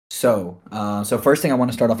So first thing I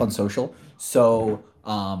want to start off on social.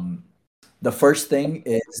 The first thing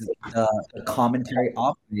is the commentary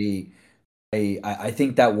op. I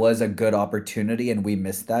think that was a good opportunity, and we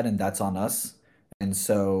missed that, and that's on us. And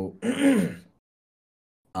so,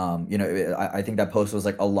 I think that post was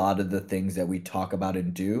like a lot of the things that we talk about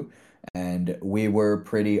and do, and we were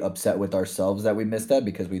pretty upset with ourselves that we missed that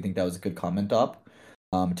because we think that was a good comment op,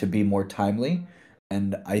 to be more timely.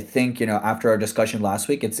 And I think, after our discussion last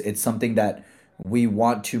week, it's something that we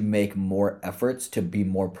want to make more efforts to be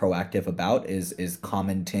more proactive about is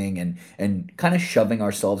commenting and kind of shoving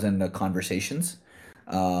ourselves into conversations.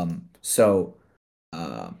 Um, so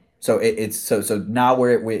so now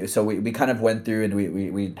we kind of went through and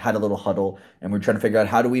we had a little huddle and we're trying to figure out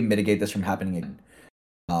how do we mitigate this from happening again.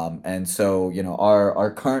 And so,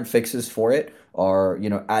 our current fixes for it are,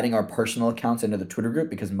 adding our personal accounts into the Twitter group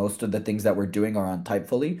because most of the things that we're doing are on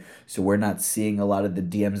Typefully. So we're not seeing a lot of the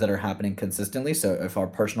DMs that are happening consistently. So if our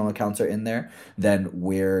personal accounts are in there, then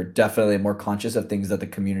we're definitely more conscious of things that the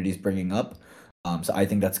community is bringing up. So I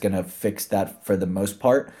think that's going to fix that for the most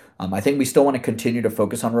part. I think we still want to continue to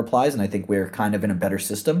focus on replies, and I think we're kind of in a better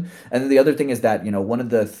system. And then the other thing is that, one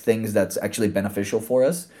of the things that's actually beneficial for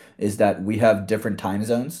us is that we have different time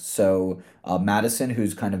zones. So Madison,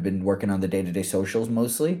 who's kind of been working on the day-to-day socials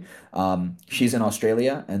mostly, she's in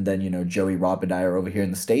Australia, and then, Joey, Rob, and I are over here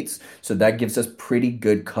in the States. So that gives us pretty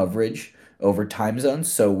good coverage over time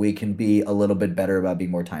zones, so we can be a little bit better about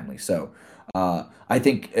being more timely. So I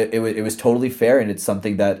think it was totally fair, and it's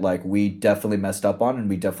something that like we definitely messed up on, and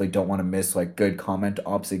we definitely don't want to miss like good comment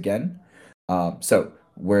ops again. So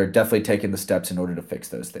we're definitely taking the steps in order to fix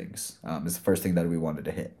those things. Is the first thing that we wanted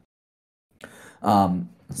to hit.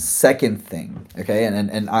 Second thing, okay,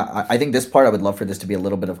 and I think this part I would love for this to be a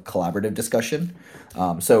little bit of collaborative discussion.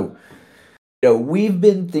 So we've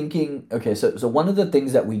been thinking, okay, so one of the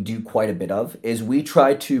things that we do quite a bit of is we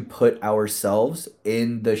try to put ourselves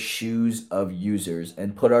in the shoes of users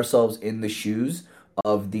and put ourselves in the shoes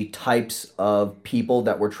of the types of people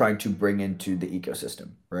that we're trying to bring into the ecosystem,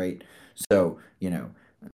 right? So,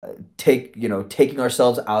 taking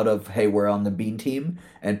ourselves out of, hey, we're on the Bean team,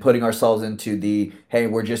 and putting ourselves into the, hey,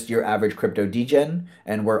 we're just your average crypto degen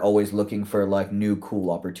and we're always looking for like new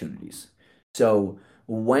cool opportunities. So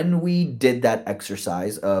when we did that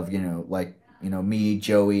exercise of, me,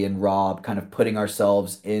 Joey, and Rob kind of putting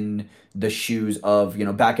ourselves in the shoes of,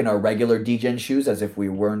 back in our regular degen shoes as if we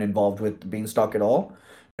weren't involved with Beanstalk at all,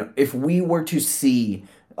 if we were to see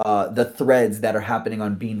the threads that are happening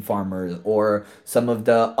on Bean Farmers or some of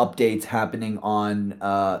the updates happening on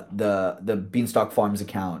the Beanstalk Farms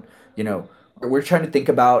account, we're trying to think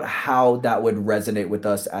about how that would resonate with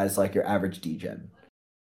us as like your average degen.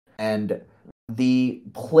 And the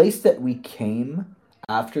place that we came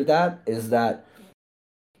after that is that,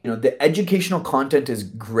 the educational content is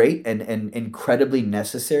great and incredibly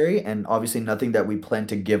necessary, and obviously nothing that we plan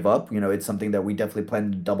to give up. It's something that we definitely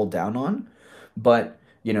plan to double down on. But,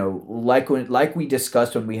 like we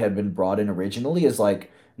discussed when we had been brought in originally, is like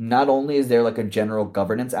not only is there like a general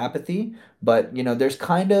governance apathy, but there's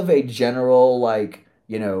kind of a general like,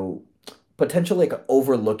 potential like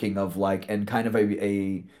overlooking of like and kind of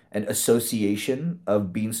a an association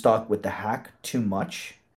of Beanstalk with the hack too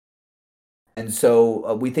much. And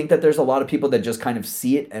so we think that there's a lot of people that just kind of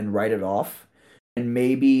see it and write it off and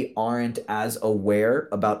maybe aren't as aware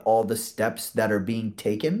about all the steps that are being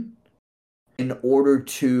taken in order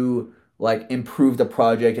to like improve the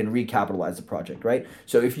project and recapitalize the project, right?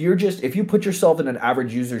 So if you put yourself in an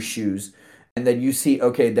average user's shoes and then you see,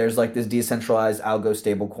 okay, there's like this decentralized algo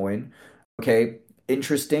stablecoin, okay,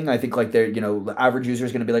 interesting. I think like the average user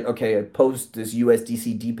is going to be like, okay, I post this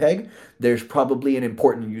USDC dpeg, there's probably an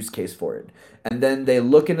important use case for it. And then they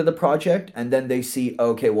look into the project and then they see,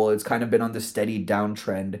 okay, well, it's kind of been on this steady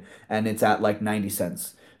downtrend and it's at like 90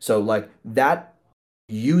 cents. So like that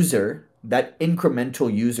user, that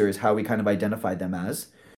incremental user is how we kind of identify them as.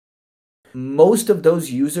 Most of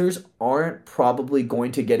those users aren't probably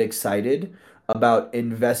going to get excited about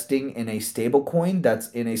investing in a stablecoin that's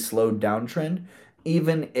in a slow downtrend,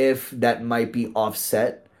 even if that might be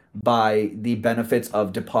offset by the benefits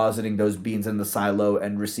of depositing those beans in the silo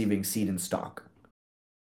and receiving seed and stock.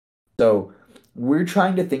 So we're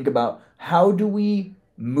trying to think about how do we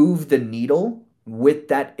move the needle with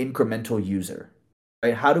that incremental user,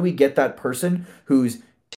 right? How do we get that person who's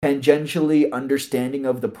tangentially understanding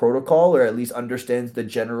of the protocol or at least understands the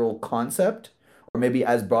general concept or maybe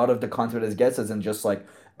as broad of the concept as gets as in just like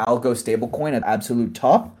algo stablecoin at absolute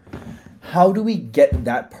top? How do we get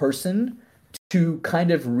that person to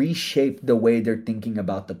kind of reshape the way they're thinking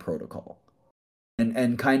about the protocol?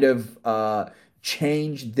 And kind of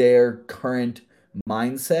change their current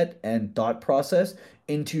mindset and thought process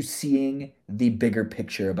into seeing the bigger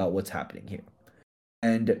picture about what's happening here.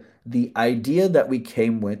 And the idea that we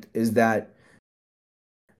came with is that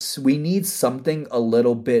we need something a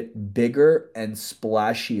little bit bigger and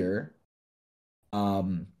splashier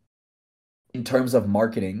um, in terms of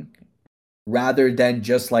marketing rather than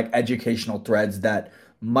just like educational threads that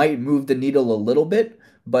might move the needle a little bit,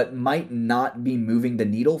 but might not be moving the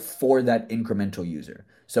needle for that incremental user.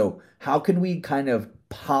 So, how can we kind of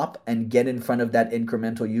pop and get in front of that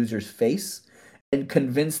incremental user's face and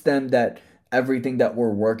convince them that everything that we're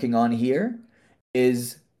working on here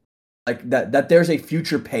is like that there's a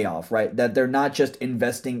future payoff, right? That they're not just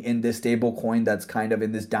investing in this stable coin that's kind of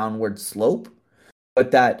in this downward slope,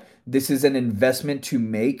 but that this is an investment to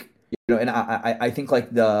make, and I think like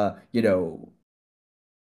this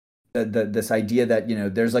idea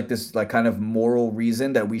that there's like this like kind of moral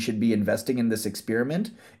reason that we should be investing in this experiment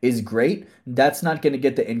is great. That's not going to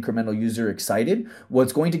get the incremental user excited.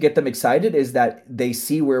 What's going to get them excited is that they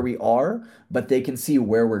see where we are, but they can see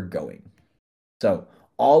where we're going. So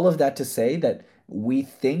all of that to say that we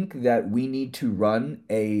think that we need to run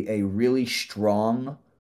a really strong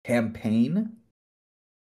campaign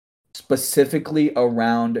specifically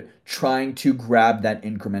around trying to grab that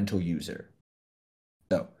incremental user.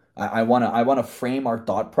 So I wanna frame our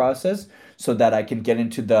thought process so that I can get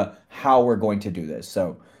into the how we're going to do this.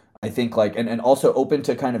 So I think like and also open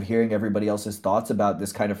to kind of hearing everybody else's thoughts about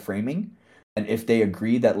this kind of framing. And if they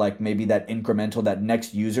agree that like maybe that incremental, that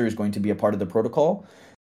next user is going to be a part of the protocol,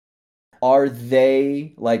 are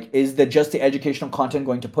they like is the just the educational content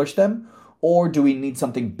going to push them? Or do we need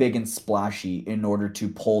something big and splashy in order to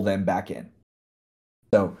pull them back in?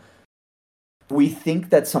 So we think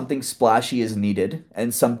that something splashy is needed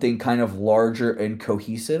and something kind of larger and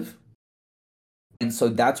cohesive. And so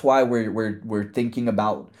that's why we're thinking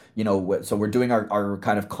about, so we're doing our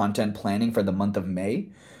kind of content planning for the month of May.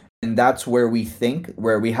 And that's where we think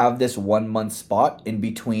where we have this 1 month spot in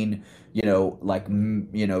between, like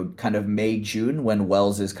kind of May, June, when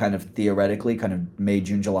Wells is kind of theoretically kind of May,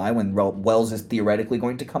 June, July, when Wells is theoretically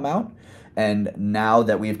going to come out. And now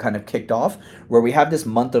that we've kind of kicked off, where we have this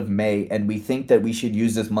month of May, and we think that we should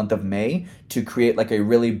use this month of May to create like a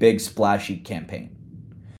really big splashy campaign.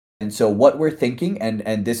 And so what we're thinking,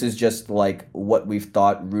 and this is just like what we've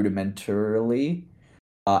thought rudimentarily,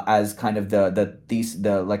 as kind of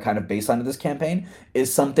the like kind of baseline of this campaign,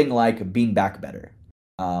 is something like being back better.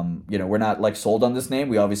 We're not like sold on this name.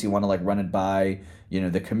 We obviously want to like run it by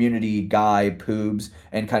the community, Guy, Poobs,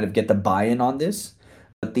 and kind of get the buy-in on this.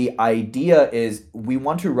 But the idea is we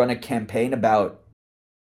want to run a campaign about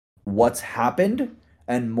what's happened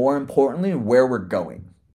and more importantly where we're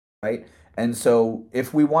going, right? And so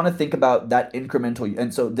if we want to think about that incremental,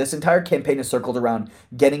 and so this entire campaign is circled around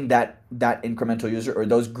getting that incremental user or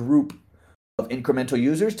those group of incremental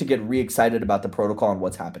users to get re-excited about the protocol and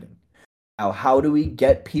what's happening. Now, how do we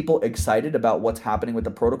get people excited about what's happening with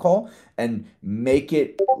the protocol and make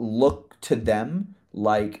it look to them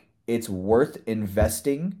like it's worth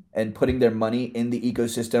investing and putting their money in the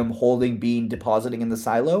ecosystem, holding, being, depositing in the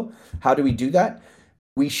silo? How do we do that?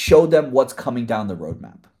 We show them what's coming down the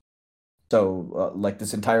roadmap. So, like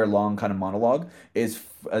this entire long kind of monologue is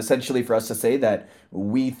essentially for us to say that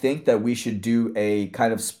we think that we should do a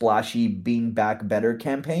kind of splashy being back better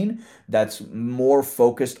campaign that's more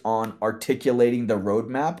focused on articulating the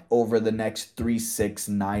roadmap over the next 3, 6,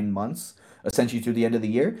 9 months, essentially through the end of the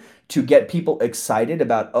year, to get people excited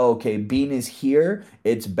about, oh, okay, Bean is here,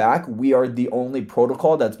 it's back. We are the only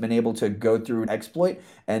protocol that's been able to go through an exploit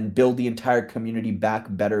and build the entire community back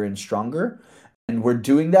better and stronger. And we're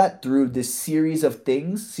doing that through this series of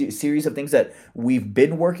things that we've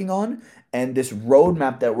been working on and this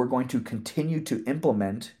roadmap that we're going to continue to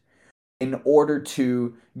implement in order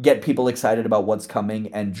to get people excited about what's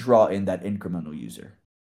coming and draw in that incremental user.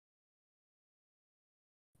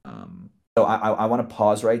 So I want to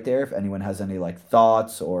pause right there if anyone has any like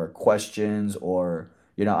thoughts or questions, or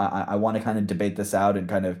I want to kind of debate this out and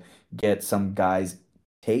kind of get some guys'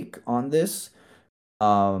 take on this.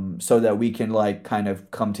 So that we can like kind of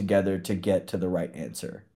come together to get to the right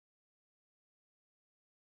answer.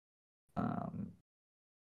 I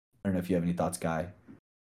don't know if you have any thoughts, Guy.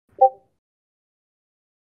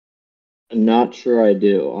 I'm not sure I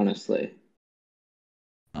do, honestly.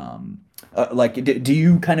 Like, do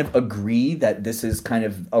you kind of agree that this is kind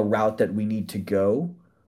of a route that we need to go,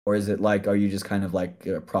 or is it like, are you just kind of like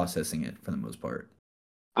processing it for the most part?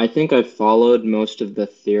 I think I've followed most of the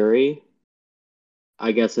theory.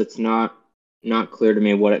 I guess it's not clear to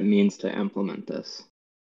me what it means to implement this.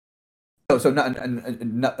 So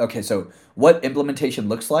not okay. So what implementation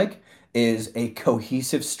looks like is a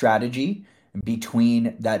cohesive strategy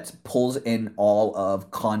between that pulls in all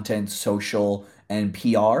of content, social, and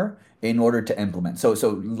PR in order to implement. So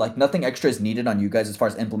like nothing extra is needed on you guys as far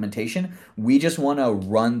as implementation. We just want to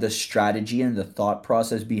run the strategy and the thought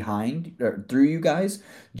process behind or through you guys,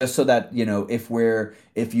 just so that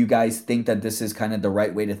if you guys think that this is kind of the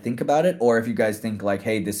right way to think about it, or if you guys think like,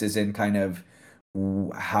 hey, this isn't kind of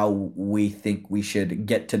how we think we should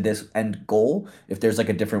get to this end goal, if there's like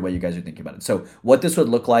a different way you guys are thinking about it. So what this would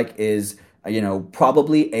look like is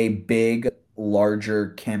probably a big larger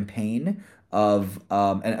campaign of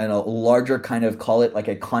and a larger kind of, call it like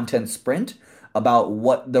a content sprint about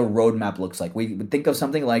what the roadmap looks like. We would think of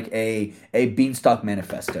something like a beanstalk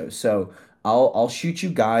manifesto. So I'll shoot you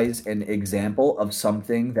guys an example of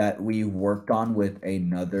something that we worked on with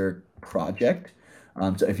another project.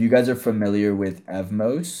 So if you guys are familiar with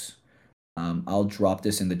Evmos, I'll drop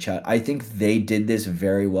this in the chat. I think they did this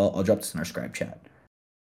very well. I'll drop this in our Scribe chat.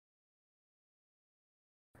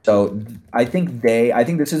 So I think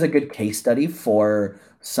this is a good case study for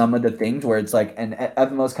some of the things where it's like, and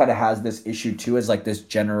Evmos kind of has this issue too, is like this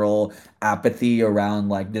general apathy around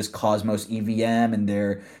like this Cosmos EVM, and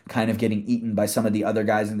they're kind of getting eaten by some of the other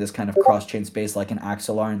guys in this kind of cross chain space, like an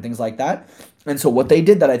Axelar and things like that. And so what they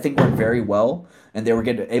did that I think worked very well, and they were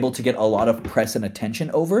able to get a lot of press and attention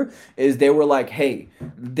over, is they were like, hey,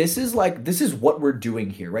 this is what we're doing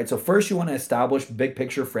here, right? So first you want to establish big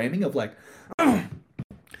picture framing of like,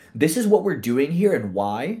 this is what we're doing here and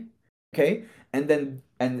why. Okay. And then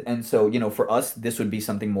and so for us this would be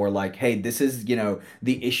something more like, hey, this is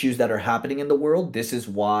the issues that are happening in the world, this is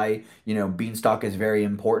why beanstalk is very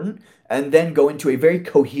important, and then go into a very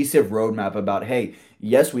cohesive roadmap about, hey,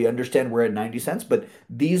 yes, we understand we're at 90 cents, but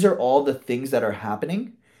these are all the things that are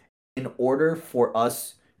happening in order for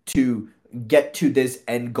us to get to this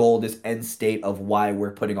end goal, this end state of why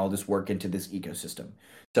we're putting all this work into this ecosystem.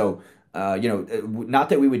 So, not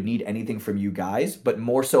that we would need anything from you guys, but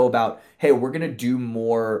more so about, hey, we're going to do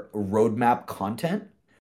more roadmap content,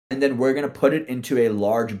 and then we're going to put it into a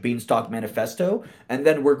large beanstalk manifesto, and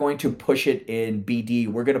then we're going to push it in BD,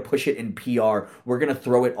 we're going to push it in PR, we're going to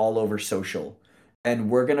throw it all over social, and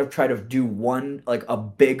we're going to try to do one, like a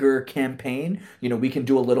bigger campaign. We can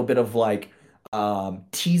do a little bit of like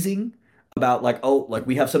teasing about like, oh, like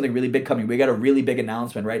we have something really big coming, we got a really big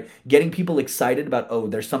announcement, right? Getting people excited about, oh,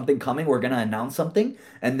 there's something coming, we're going to announce something,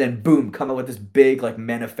 and then boom, come up with this big like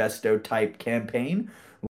manifesto type campaign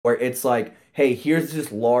where it's like, hey, here's this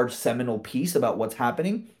large seminal piece about what's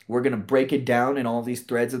happening. We're going to break it down in all these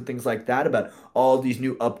threads and things like that about all these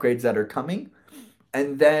new upgrades that are coming.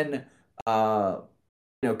 And then,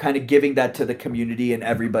 kind of giving that to the community and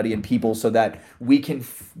everybody and people so that we can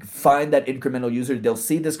find that incremental user. They'll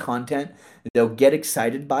see this content, they'll get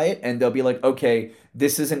excited by it, and they'll be like, okay,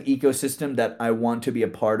 this is an ecosystem that I want to be a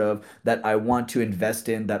part of, that I want to invest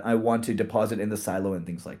in, that I want to deposit in the silo and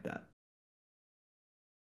things like that.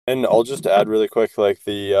 And I'll just add really quick, like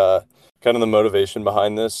the kind of the motivation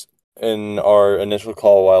behind this. In our initial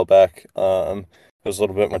call a while back, it was a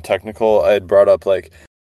little bit more technical. I had brought up like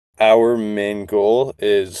our main goal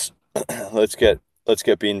is let's get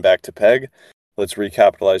Bean back to peg. Let's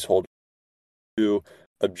recapitalize hold two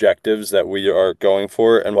objectives that we are going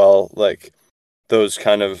for. And while like those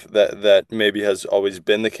kind of that maybe has always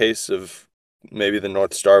been the case of maybe the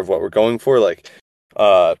North Star of what we're going for, like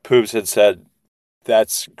Poobs had said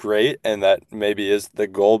that's great and that maybe is the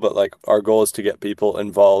goal, but like our goal is to get people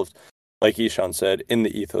involved, like Ishan said, in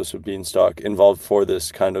the ethos of Beanstalk, involved for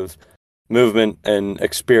this kind of movement and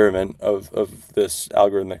experiment of this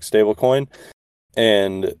algorithmic stablecoin.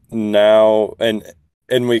 And now and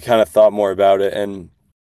we kind of thought more about it, and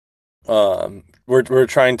we're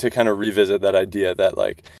trying to kind of revisit that idea that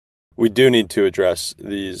like we do need to address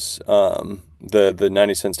these the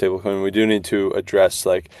 90 cent stablecoin. We do need to address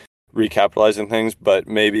like recapitalizing things, but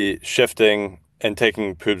maybe shifting and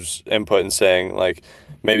taking Poop's input and saying like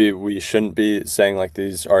maybe we shouldn't be saying like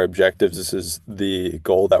these are objectives, this is the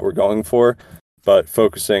goal that we're going for, but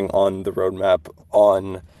focusing on the roadmap,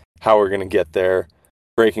 on how we're going to get there,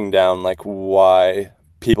 breaking down like why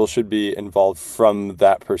people should be involved from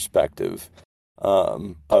that perspective,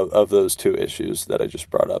 of those two issues that I just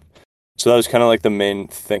brought up. So that was kind of like the main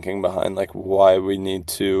thinking behind like why we need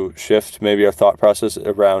to shift maybe our thought process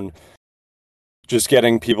around just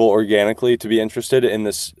getting people organically to be interested in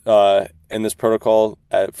this protocol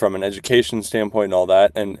from an education standpoint and all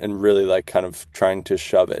that, and really like kind of trying to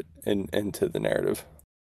shove it into the narrative.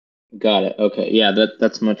 Got it. Okay. Yeah,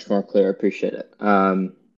 that's much more clear. Appreciate it.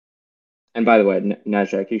 And by the way,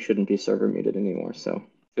 Najak, you shouldn't be server muted anymore. So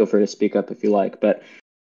feel free to speak up if you like. But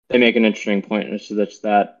they make an interesting point, which is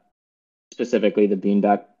that specifically the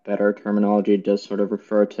beanbag better terminology does sort of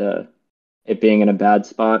refer to it being in a bad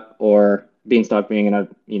spot or beanstalk being in a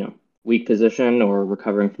weak position or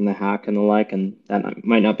recovering from the hack and the like, and that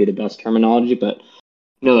might not be the best terminology, but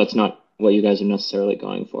no, that's not what you guys are necessarily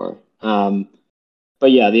going for. But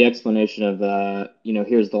yeah, the explanation of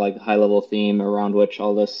here's the like high level theme around which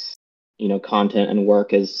all this content and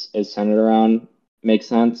work is centered around makes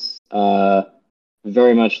sense.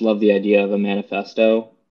 Very much love the idea of a manifesto.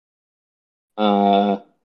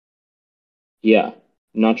 Yeah,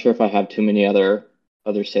 not sure if I have too many other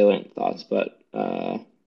salient thoughts, but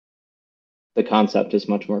the concept is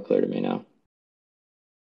much more clear to me now.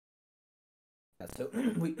 Yeah, so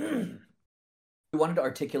we wanted to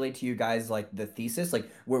articulate to you guys like the thesis. Like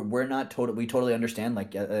we're not total. We totally understand.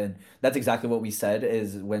 Like that's exactly what we said.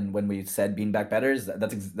 Is when we said beanbag betters.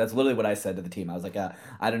 That's literally what I said to the team. I was like,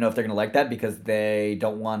 I don't know if they're gonna like that because they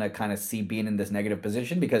don't want to kind of see being in this negative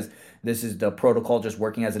position because this is the protocol just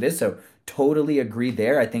working as it is. So totally agree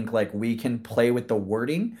there. I think like we can play with the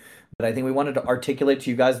wording, but I think we wanted to articulate to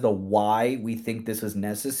you guys the why we think this is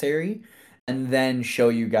necessary and then show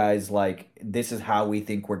you guys like this is how we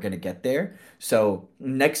think we're going to get there. So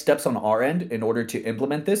next steps on our end in order to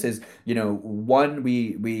implement this is, one,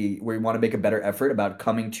 we want to make a better effort about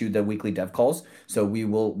coming to the weekly dev calls. So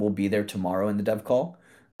we'll be there tomorrow in the dev call.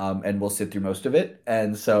 And we'll sit through most of it.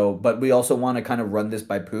 And so, but we also want to kind of run this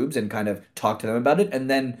by Poobs and kind of talk to them about it. And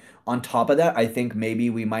then on top of that, I think maybe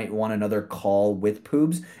we might want another call with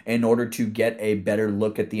Poobs in order to get a better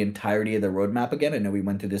look at the entirety of the roadmap again. I know we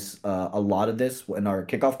went through this a lot of this in our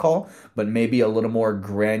kickoff call, but maybe a little more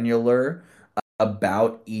granular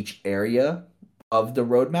about each area of the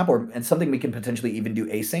roadmap and something we can potentially even do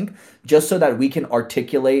async just so that we can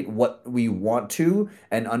articulate what we want to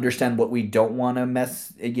and understand what we don't want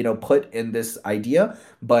to put in this idea.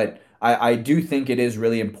 But I do think it is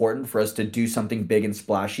really important for us to do something big and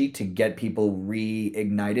splashy to get people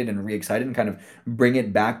reignited and re-excited and kind of bring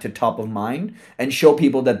it back to top of mind and show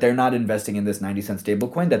people that they're not investing in this 90 cent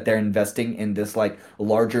stablecoin, that they're investing in this like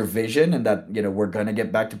larger vision and that, we're going to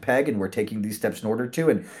get back to peg and we're taking these steps in order to.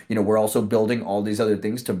 And, we're also building all these other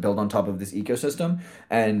things to build on top of this ecosystem.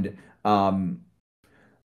 And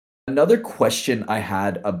another question I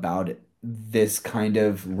had about this kind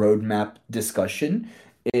of roadmap discussion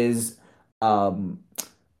is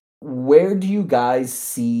where do you guys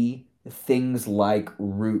see things like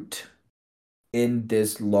root in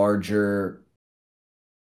this larger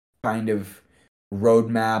kind of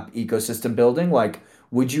roadmap ecosystem building? Like,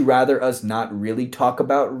 would you rather us not really talk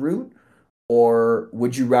about root, or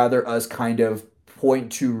would you rather us kind of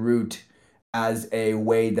point to root as a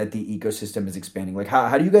way that the ecosystem is expanding? Like,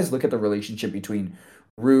 how do you guys look at the relationship between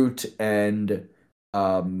root and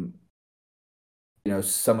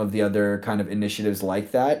some of the other kind of initiatives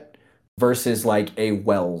like that versus like a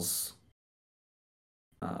Wells?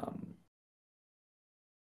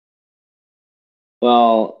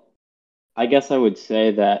 Well, I guess I would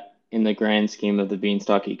say that in the grand scheme of the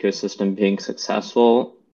Beanstalk ecosystem being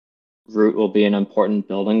successful, Root will be an important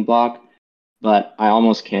building block, but I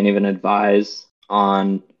almost can't even advise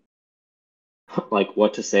on like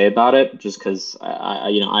what to say about it just because I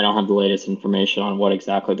don't have the latest information on what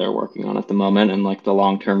exactly they're working on at the moment and like the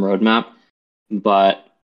long-term roadmap. But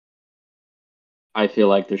I feel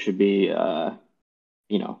like there should be no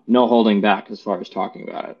holding back as far as talking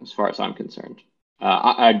about it, as far as I'm concerned.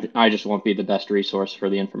 I just won't be the best resource for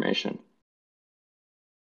the information.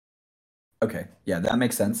 Okay, yeah, that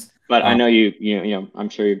makes sense. But I know I'm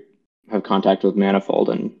sure you have contact with Manifold,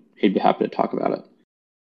 and he'd be happy to talk about it.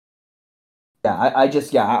 Yeah, I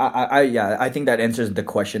just I think that answers the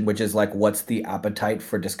question, which is like, what's the appetite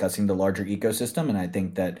for discussing the larger ecosystem? And I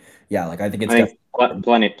think that I think it's I think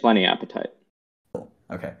definitely plenty appetite.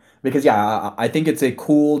 okay because I think it's a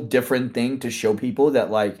cool, different thing to show people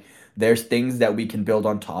that like there's things that we can build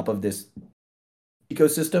on top of this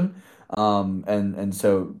ecosystem, and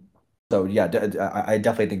so yeah, I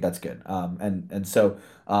definitely think that's good. And so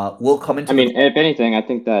we'll come into I mean, if anything, I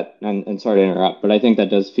think that, and sorry to interrupt, but I think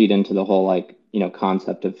that does feed into the whole like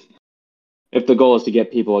concept of if the goal is to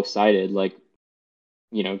get people excited, like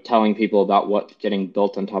telling people about what's getting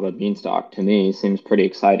built on top of Beanstalk to me seems pretty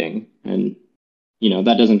exciting, and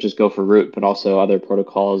that doesn't just go for Root, but also other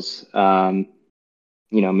protocols.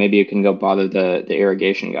 Maybe you can go bother the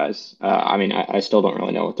irrigation guys. I mean, I still don't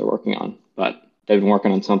really know what they're working on, but they've been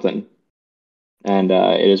working on something, and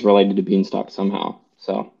it is related to Beanstalk somehow.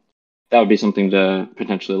 So that would be something to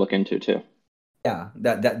potentially look into too. Yeah,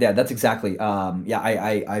 that's exactly. Yeah,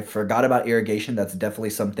 I forgot about irrigation. That's definitely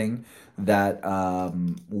something that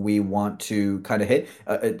we want to kind of hit.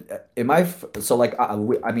 Am I so like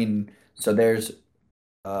I mean, so there's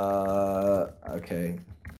okay.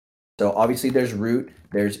 So obviously there's root,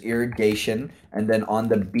 there's irrigation, and then on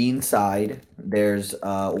the bean side there's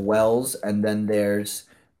wells, and then there's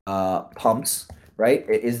pumps, right?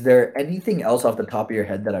 Is there anything else off the top of your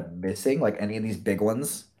head that I'm missing? Like any of these big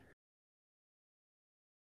ones?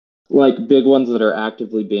 Like big ones that are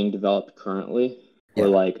actively being developed currently, or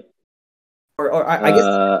Yeah. like Or I guess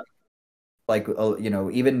uh like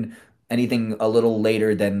even anything a little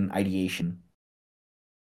later than ideation.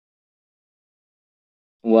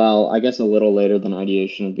 well, I guess a little later than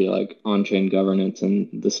ideation would be like on-chain governance and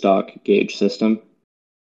the stock gauge system.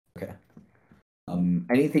 Okay.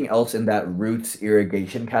 Anything else in that roots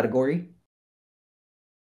irrigation category?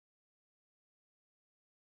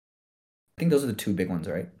 I think those are the two big ones,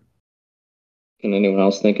 right? Can anyone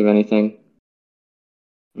else think of anything?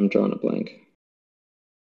 I'm drawing a blank.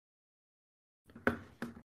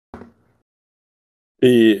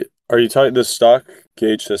 The are you talking the stock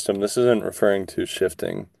gauge system? This isn't referring to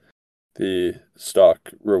shifting the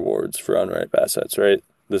stock rewards for unripe assets, right?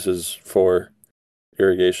 This is for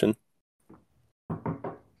irrigation.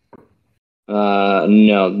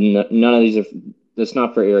 No, none of these are. That's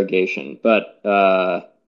not for irrigation, but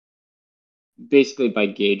basically by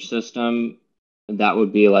gauge system, that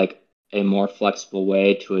would be like a more flexible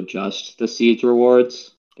way to adjust the seeds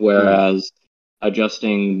rewards. Mm. Whereas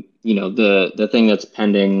adjusting, the thing that's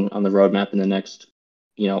pending on the roadmap in the next,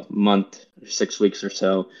 month, 6 weeks or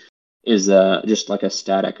so is just like a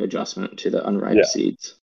static adjustment to the unripe Yeah,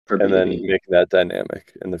 seeds for and then B2B. making that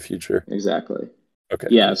dynamic in the future. Exactly. Okay,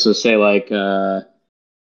 Yeah, cool. so say like at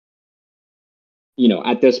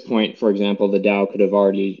this point, for example, the DAO could have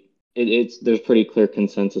already it's there's pretty clear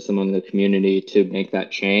consensus among the community to make that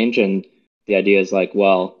change. And the idea is like,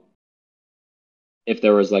 well, if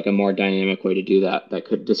there was like a more dynamic way to do that, that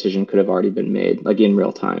could decision could have already been made, like in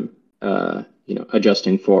real time,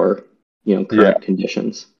 adjusting for, Yeah, current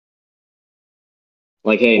conditions.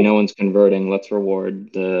 Like, hey, cool. no one's converting, let's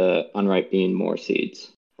reward the unripe bean more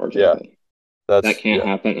seeds, for Yeah, example. That that's can't yeah.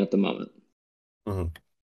 happen at the moment. Mhm.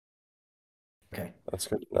 Okay. That's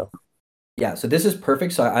good to know. Yeah, so this is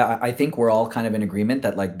perfect. So I think we're all kind of in agreement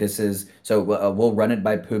that like this is so we'll run it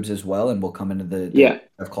by Poobs as well, and we'll come into the Yeah,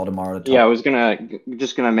 dev call tomorrow to Yeah, talk. I was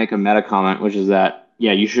just gonna make a meta comment, which is that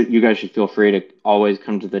yeah, you guys should feel free to always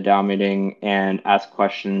come to the DAO meeting and ask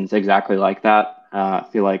questions exactly like that. I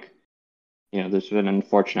feel like there's been an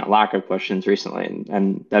unfortunate lack of questions recently,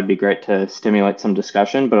 and that'd be great to stimulate some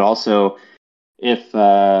discussion. But also, if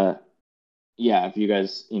if you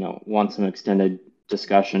guys want some extended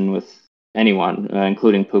discussion with anyone,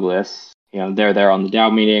 including Publius, they're there on the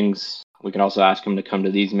DAO meetings. We can also ask them to come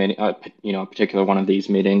to these meeting, a particular one of these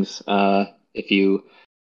meetings, if you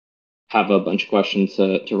have a bunch of questions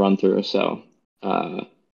to run through. So, uh,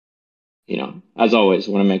 as always,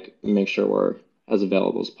 want to make sure we're as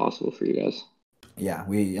available as possible for you guys. Yeah,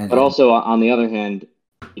 we But also, on the other hand,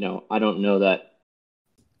 I don't know that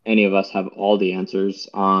any of us have all the answers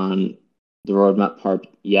on the roadmap part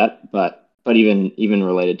yet. But even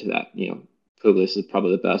related to that, Publius is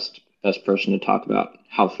probably the best person to talk about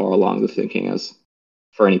how far along the thinking is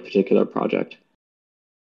for any particular project.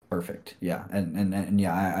 perfect. Yeah, and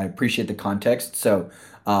yeah, I appreciate the context. So,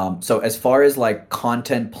 so as far as like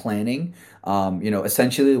content planning,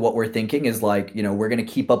 essentially what we're thinking is like, we're gonna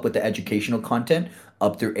keep up with the educational content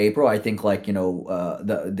up through April. I think like,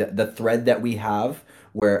 the thread that we have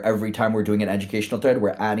where every time we're doing an educational thread,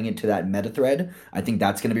 we're adding it to that meta thread. I think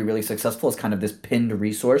that's going to be really successful. It's kind of this pinned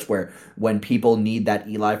resource where when people need that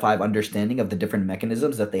Eli 5 understanding of the different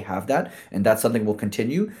mechanisms that they have that, and that's something we'll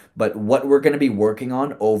continue. But what we're going to be working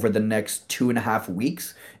on over the next 2.5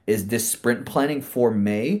 weeks is this sprint planning for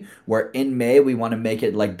May, where in May we want to make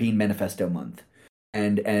it like Bean Manifesto month.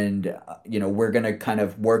 And we're gonna kind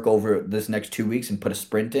of work over this next 2 weeks and put a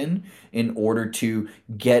sprint in order to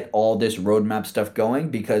get all this roadmap stuff going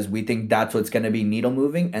because we think that's what's gonna be needle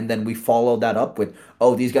moving, and then we follow that up with,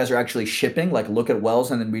 oh, these guys are actually shipping, like look at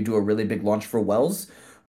Wells, and then we do a really big launch for Wells.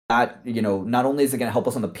 That, not only is it going to help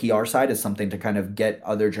us on the PR side, is something to kind of get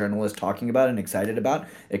other journalists talking about and excited about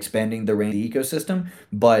expanding the range of the ecosystem,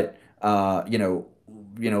 but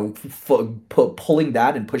pulling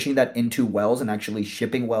that and pushing that into Wells and actually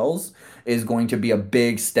shipping Wells is going to be a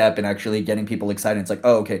big step in actually getting people excited. It's like,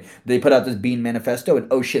 oh, okay, they put out this Bean manifesto, and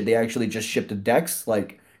oh shit, they actually just shipped a Dex.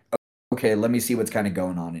 Like, okay, let me see what's kind of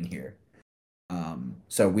going on in here.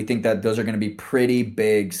 So we think that those are going to be pretty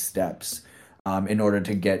big steps. in order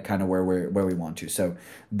to get kind of where we want to. So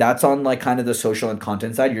that's on like kind of the social and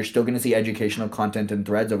content side. You're still going to see educational content and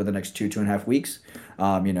threads over the next 2.5 weeks.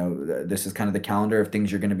 This is kind of the calendar of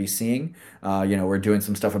things you're going to be seeing. We're doing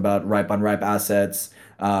some stuff about ripe unripe assets.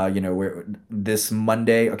 We're this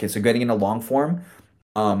Monday. Okay, so getting into long form.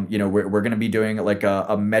 We're going to be doing like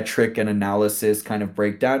a metric and analysis kind of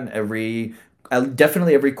breakdown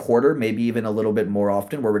definitely every quarter, maybe even a little bit more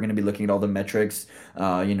often, where we're going to be looking at all the metrics,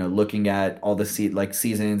 looking at all the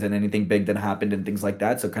seasons and anything big that happened and things like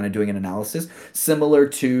that. So kind of doing an analysis similar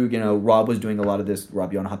to, Rob was doing a lot of this.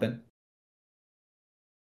 Rob, you want to hop in?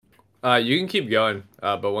 You can keep going,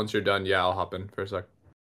 but once you're done, yeah, I'll hop in for a sec.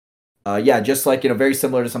 Just like very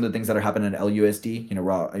similar to some of the things that are happening in LUSD.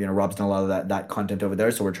 Rob's done a lot of that content over there,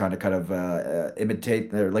 so we're trying to kind of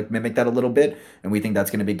imitate or like mimic that a little bit, and we think that's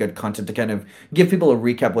going to be good content to kind of give people a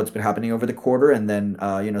recap what's been happening over the quarter, and then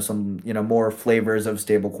some more flavors of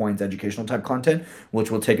stablecoins, educational type content, which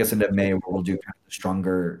will take us into May, where we'll do kind of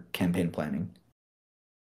stronger campaign planning.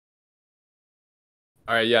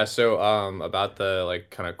 All right, yeah. So about the like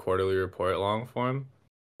kind of quarterly report long form,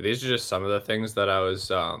 these are just some of the things that I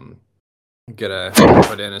was gonna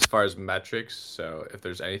put in as far as metrics. So if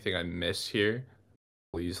there's anything I miss here,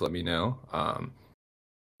 please let me know.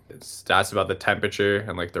 It's stats about the temperature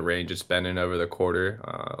and like the range it's been in over the quarter,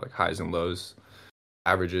 like highs and lows,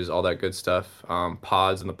 averages, all that good stuff.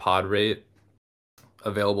 Pods and the pod rate,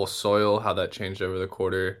 available soil, how that changed over the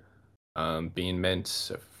quarter, bean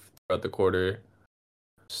mints throughout the quarter,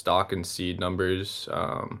 stock and seed numbers,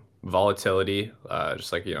 volatility,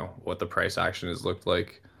 just like what the price action has looked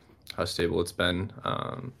like, how stable it's been,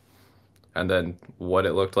 and then what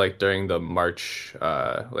it looked like during the March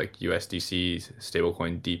like USDC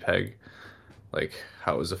stablecoin depeg, like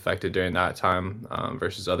how it was affected during that time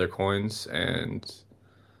versus other coins. And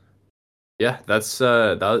yeah, that's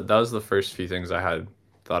that was the first few things I had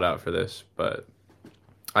thought out for this, but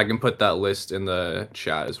I can put that list in the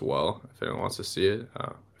chat as well if anyone wants to see it.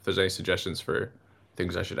 If there's any suggestions for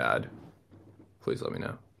things I should add, please let me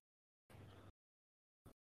know.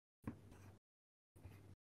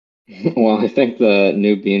 Well, I think the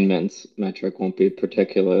new bean mints metric won't be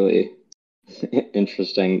particularly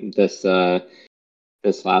interesting this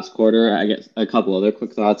last quarter. I guess a couple other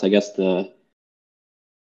quick thoughts. I guess I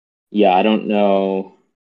don't know.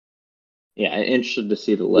 Yeah, I'm interested to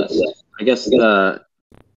see the list. I guess what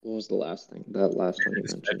was the last thing? That last one you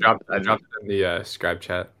mentioned. I dropped it in the Scrib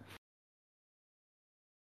chat.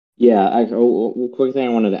 Yeah, quick thing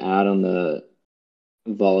I wanted to add on the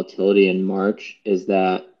volatility in March is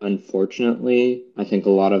that unfortunately, I think a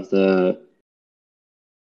lot of the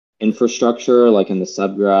infrastructure, like in the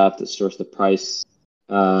subgraph that stores the price,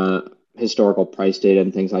 historical price data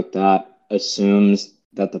and things like that, assumes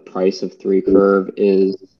that the price of 3 curve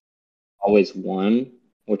is always 1,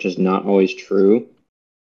 which is not always true.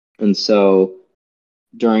 And so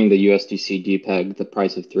during the USDC depeg, the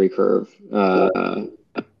price of 3 curve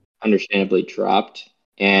understandably dropped,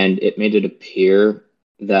 and it made it appear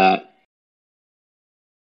that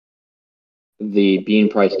the bean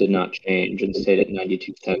price did not change and stayed at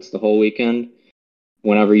 92 cents the whole weekend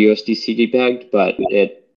whenever USDC depegged, but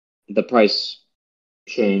the price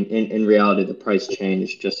changed. In reality, the price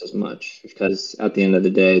changed just as much, because at the end of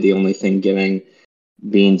the day, the only thing giving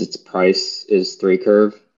beans its price is 3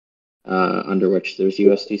 curve, under which there's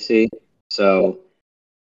USDC. So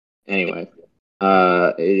anyway,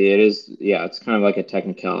 it is, it's kind of like a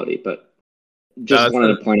technicality, but just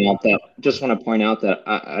want to point out that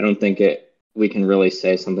I don't think we can really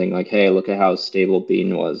say something like, hey, look at how stable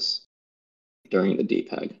bean was during the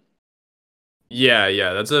depeg.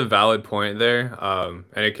 Yeah, that's a valid point there.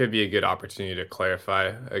 And it could be a good opportunity to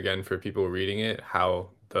clarify again for people reading it how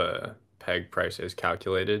the peg price is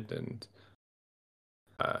calculated. And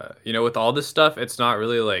with all this stuff, it's not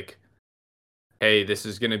really like, hey, this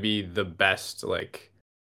is gonna be the best like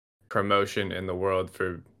promotion in the world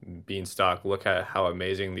for Beanstalk. Look at how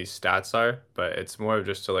amazing these stats are. But it's more of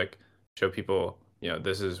just to like show people,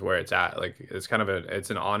 this is where it's at. Like it's kind of it's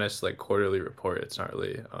an honest like quarterly report. It's not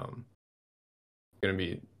really gonna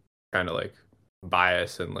be kind of like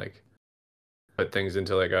bias and like put things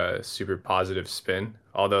into like a super positive spin,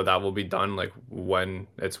 although that will be done like when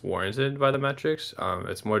it's warranted by the metrics.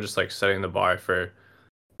 It's more just like setting the bar for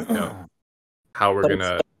how we're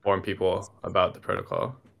gonna inform people about the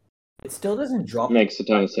protocol. It still doesn't drop. Makes a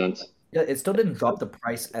ton of sense. Yeah, it still didn't drop the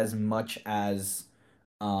price as much as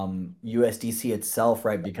USDC itself,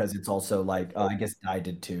 right? Because it's also like I guess I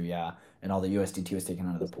did too, yeah, and all the USDT was taken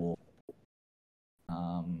out of the pool.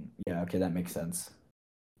 Yeah, okay, that makes sense.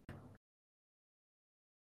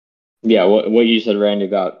 Yeah, what you said, Randy,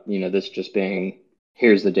 about this just being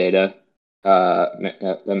here's the data,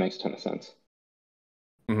 that makes a ton of sense.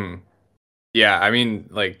 Hmm. Yeah, I mean,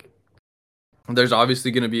 like, there's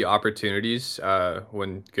obviously going to be opportunities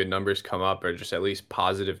when good numbers come up, or just at least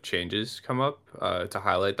positive changes come up to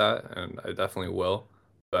highlight that, and I definitely will.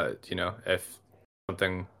 But if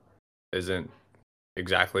something isn't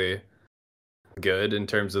exactly good in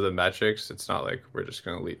terms of the metrics, it's not like we're just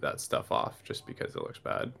going to leave that stuff off just because it looks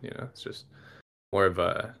bad. It's just more of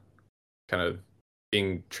a kind of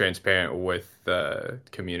being transparent with the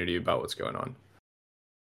community about what's going on.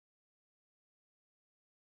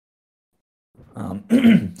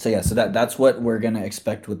 So that's what we're gonna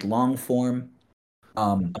expect with long form.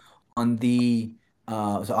 Um, on the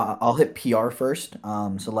I'll hit PR first.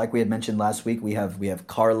 So like we had mentioned last week, we have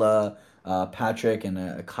Carla, Patrick,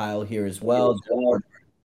 and Kyle here as well.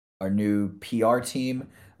 Our new PR team.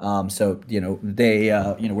 So they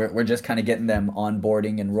we're just kind of getting them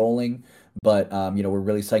onboarding and rolling, but we're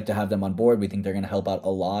really psyched to have them on board. We think they're going to help out a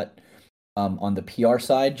lot on the PR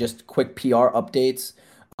side. Just quick PR updates.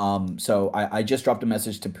 So I just dropped a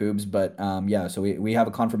message to Poobs, but yeah, so we have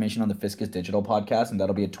a confirmation on the Fiscus Digital podcast, and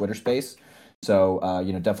that'll be a Twitter space. So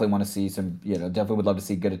definitely want to see some, definitely would love to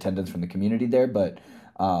see good attendance from the community there. But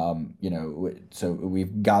so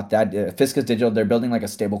we've got that. Fiscus Digital, they're building like a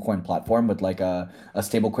stablecoin platform with like a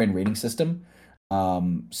stablecoin rating system.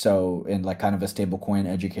 So in like kind of a stablecoin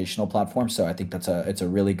educational platform. So I think it's a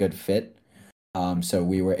really good fit. So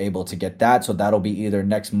we were able to get that. So that'll be either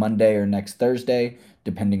next Monday or next Thursday,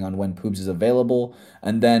 depending on when Poobs is available.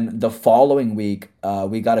 And then the following week,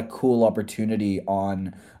 we got a cool opportunity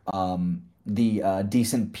on the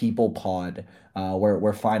Decent People pod.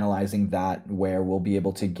 We're finalizing that, where we'll be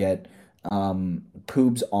able to get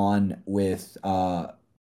Poobs on with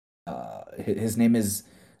his name is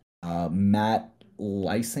Matt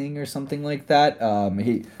Lysing or something like that.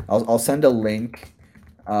 I'll send a link,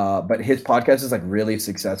 but his podcast is like really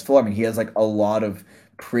successful. I mean, he has like a lot of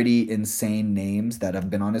pretty insane names that have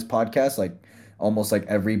been on his podcast, like almost like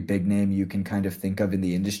every big name you can kind of think of in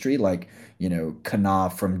the industry, like Kana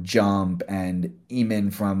from Jump and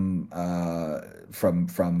Eamon from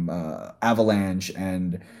Avalanche,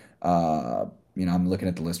 and I'm looking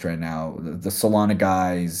at the list right now. The Solana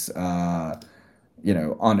guys, on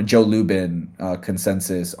a Joe Lubin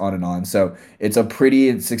consensus, on and on. So it's a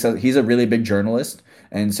pretty success. He's a really big journalist,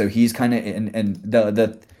 and so he's kind of and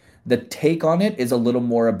the take on it is a little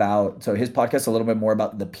more about. So his podcast is a little bit more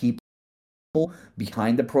about the people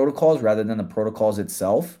behind the protocols rather than the protocols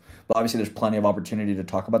itself. But obviously, there's plenty of opportunity to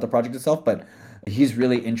talk about the project itself. But he's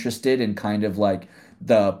really interested in kind of like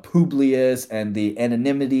the Publius and the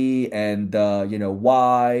anonymity and the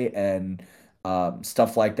why and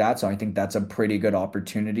stuff like that. So I think that's a pretty good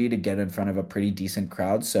opportunity to get in front of a pretty decent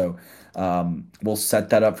crowd. So we'll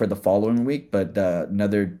set that up for the following week. But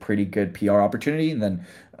another pretty good PR opportunity, and then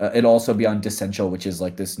it'll also be on Dissential, which is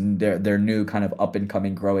like this their new kind of up and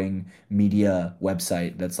coming growing media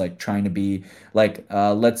website that's like trying to be like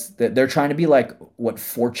they're trying to be like what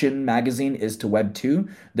Fortune magazine is to Web 2.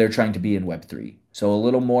 They're trying to be in Web 3. So a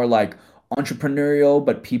little more like entrepreneurial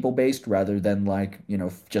but people based rather than like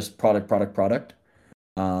just product.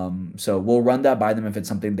 So we'll run that by them if it's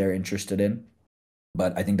something they're interested in,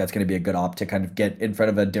 but I think that's going to be a good op to kind of get in front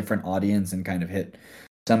of a different audience and kind of hit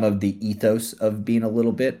some of the ethos of being a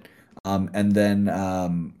little bit. And then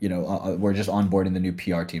we're just onboarding the new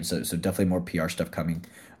PR team, so definitely more PR stuff coming.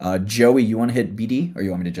 Joey, you want to hit BD, or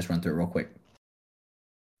you want me to just run through it real quick?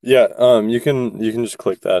 Yeah, you can just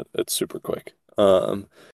click that. It's super quick.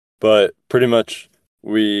 But pretty much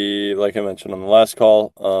we, like I mentioned on the last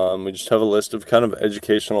call, we just have a list of kind of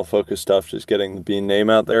educational focused stuff, just getting the Bean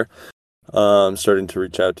name out there. Starting to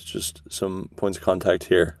reach out to just some points of contact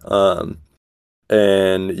here.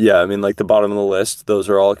 And yeah, I mean, like the bottom of the list, those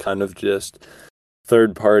are all kind of just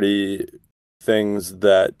third party things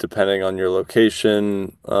that, depending on your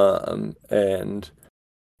location, and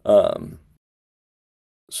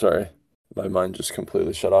sorry, my mind just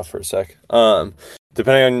completely shut off for a sec.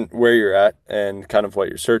 Depending on where you're at and kind of what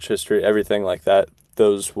your search history, everything like that,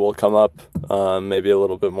 those will come up. Maybe a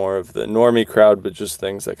little bit more of the normie crowd, but just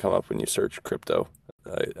things that come up when you search crypto,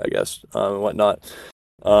 I guess, and whatnot.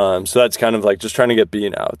 So that's kind of like just trying to get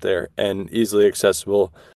Bean out there and easily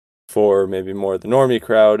accessible for maybe more of the normie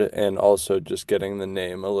crowd, and also just getting the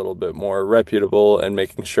name a little bit more reputable and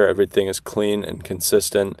making sure everything is clean and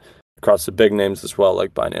consistent across the big names as well,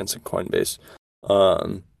 like Binance and Coinbase.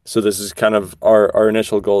 So this is kind of our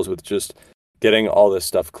initial goals with just getting all this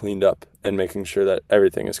stuff cleaned up and making sure that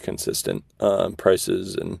everything is consistent,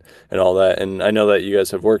 prices and all that. And I know that you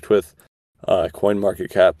guys have worked with coin market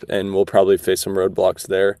cap, and we'll probably face some roadblocks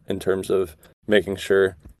there in terms of making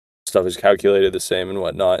sure stuff is calculated the same and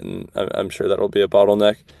whatnot. And I'm sure that'll be a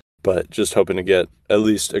bottleneck, but just hoping to get at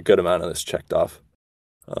least a good amount of this checked off.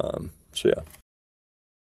 So yeah.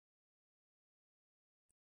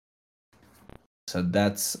 So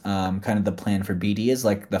that's kind of the plan for BD. Is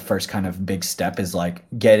like the first kind of big step is like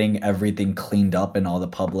getting everything cleaned up in all the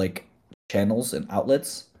public channels and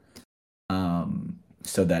outlets,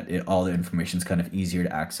 so that all the information is kind of easier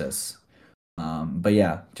to access. But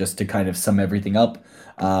yeah, just to kind of sum everything up,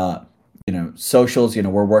 socials,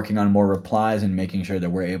 we're working on more replies and making sure that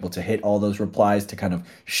we're able to hit all those replies to kind of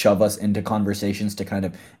shove us into conversations to kind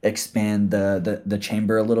of expand the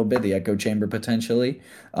chamber a little bit, the echo chamber potentially.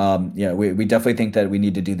 We definitely think that we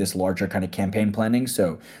need to do this larger kind of campaign planning.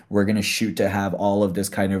 So we're going to shoot to have all of this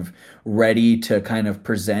kind of ready to kind of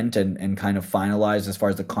present and kind of finalize as far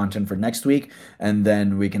as the content for next week. And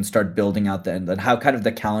then we can start building out and have kind of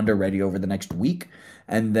the calendar ready over the next week.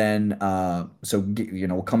 And then,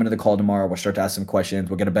 we'll come into the call tomorrow. We'll start to ask some questions.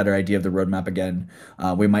 We'll get a better idea of the roadmap again.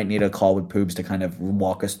 We might need a call with Poobs to kind of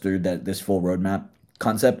walk us through this full roadmap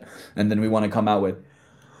concept. And then we want to come out with,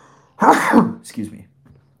 excuse me.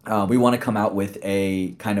 We want to come out with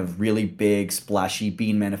a kind of really big, splashy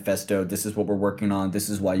Bean manifesto. This is what we're working on. This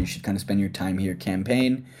is why you should kind of spend your time here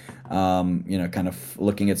campaign. Kind of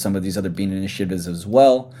looking at some of these other Bean initiatives as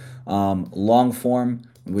well. Long form,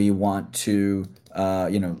 we want to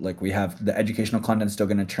we have the educational content still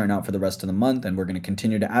going to churn out for the rest of the month, and we're going to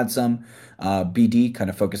continue to add some. BD, kind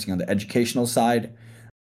of focusing on the educational side.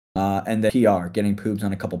 And then PR, getting Poobs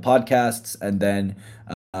on a couple podcasts, and then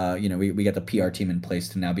we get the PR team in place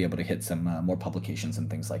to now be able to hit some more publications and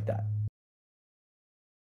things like that.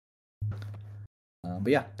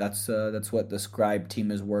 But yeah, that's what the Scrib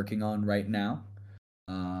team is working on right now.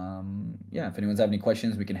 If anyone's have any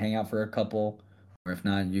questions, we can hang out for a couple. Or if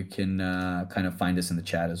not, you can kind of find us in the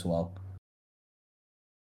chat as well.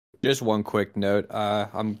 Just one quick note.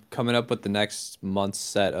 I'm coming up with the next month's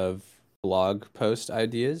set of blog post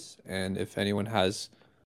ideas, and if anyone has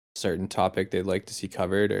a certain topic they'd like to see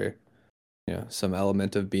covered, or some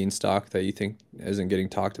element of Beanstalk that you think isn't getting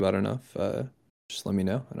talked about enough, just let me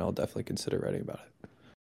know, and I'll definitely consider writing about it.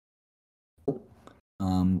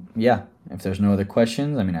 If there's no other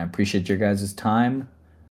questions, I appreciate your guys' time.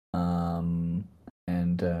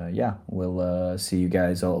 We'll see you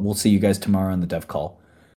guys. We'll see you guys tomorrow on the dev call.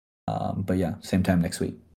 Same time next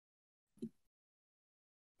week.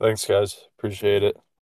 Thanks, guys. Appreciate it.